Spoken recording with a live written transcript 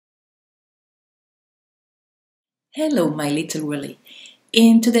Hello, my little Willy.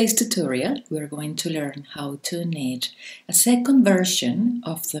 In today's tutorial, we're going to learn how to knit a second version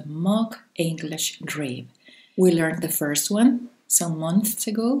of the mock English rib. We learned the first one some months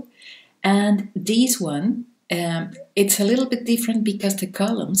ago, and this one, it's a little bit different because the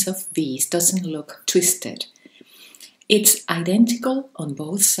columns of these doesn't look twisted. It's identical on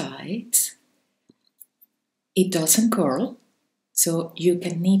both sides. It doesn't curl, so you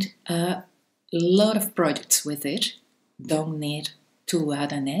can knit a lot of projects with it. Don't need to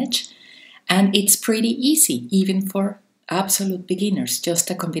add an edge, and it's pretty easy even for absolute beginners, just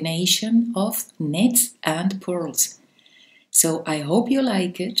a combination of knits and purls. So I hope you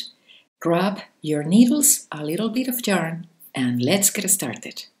like it. Grab your needles, a little bit of yarn, and let's get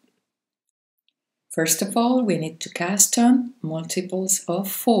started. First of all, we need to cast on multiples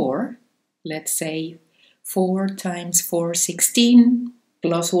of 4. Let's say 4 times 4, 16,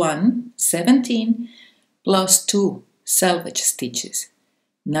 plus 1, 17, plus 2 selvage stitches,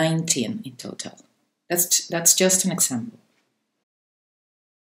 19 in total. That's just an example.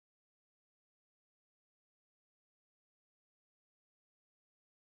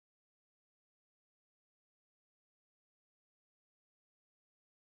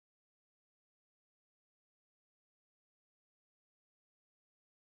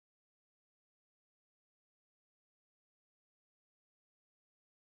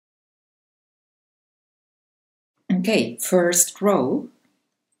 Okay, first row,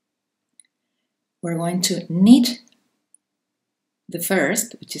 we're going to knit the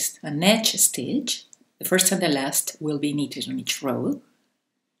first, which is an edge stitch. The first and the last will be knitted on each row.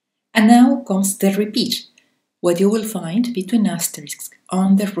 And now comes the repeat, what you will find between asterisks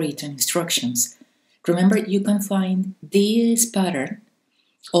on the written instructions. Remember, you can find this pattern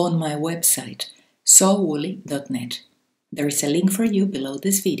on my website, sewwoolly.net. There is a link for you below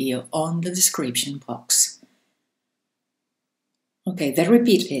this video on the description box. Okay, the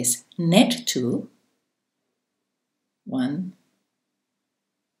repeat is knit 2, 1,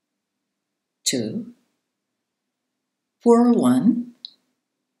 2, purl 1,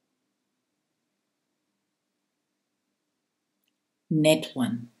 knit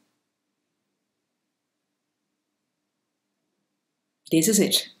 1. This is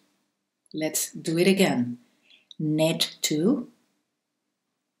it. Let's do it again. Knit 2,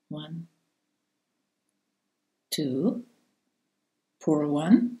 1, 2, purl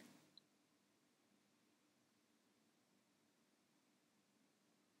 1,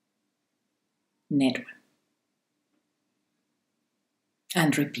 knit 1,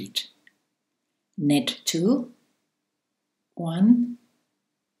 and repeat. Knit 2, 1,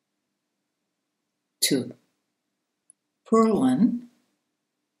 2, purl 1,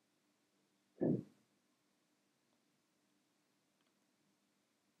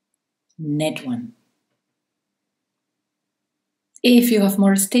 knit 1. If you have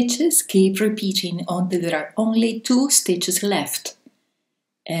more stitches, keep repeating until there are only 2 stitches left,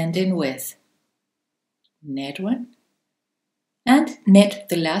 ending with knit 1 and knit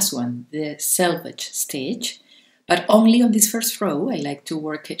the last one, the selvage stitch, but only on this first row. I like to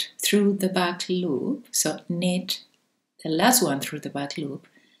work it through the back loop, so knit the last one through the back loop,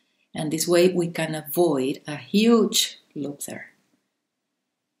 and this way we can avoid a huge loop there.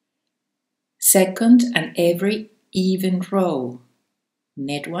 Second and every even row,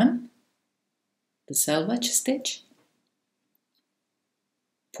 knit 1, the selvage stitch,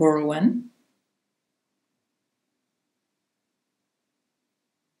 purl 1,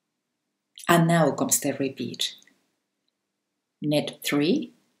 and now comes the repeat. Knit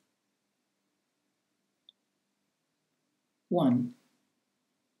 3, 1,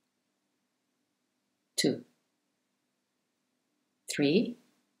 2, 3,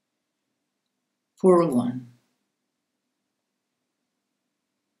 purl 1,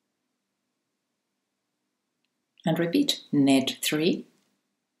 and repeat. Knit 3,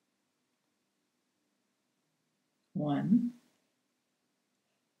 1,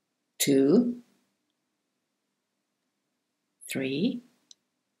 2, 3,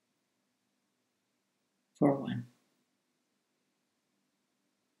 purl 1.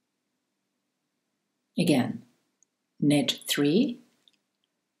 Again, knit 3,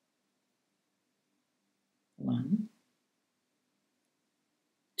 1,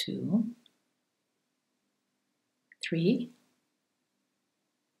 2, 3,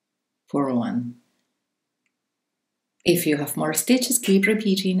 purl 1. If you have more stitches, keep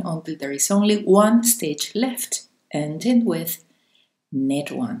repeating until there is only 1 stitch left, ending with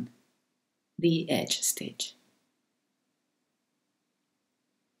knit 1, the edge stitch.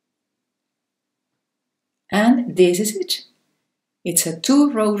 And this is it. It's a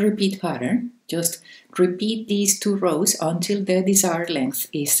 2-row repeat pattern. Just repeat these 2 rows until the desired length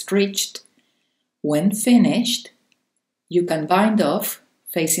is reached. When finished, you can bind off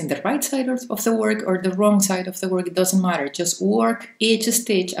facing the right side of the work or the wrong side of the work. It doesn't matter. Just work each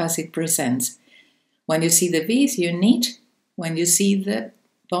stitch as it presents. When you see the V's, you knit. When you see the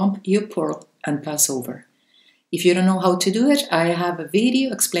bump, you purl and pass over. If you don't know how to do it, I have a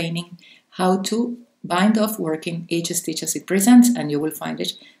video explaining how to bind off working each stitch as it presents, and you will find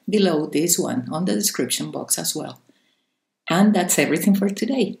it below this one on the description box as well. And that's everything for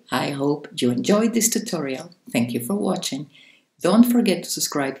today. I hope you enjoyed this tutorial. Thank you for watching. Don't forget to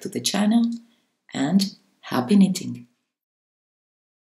subscribe to the channel, and happy knitting!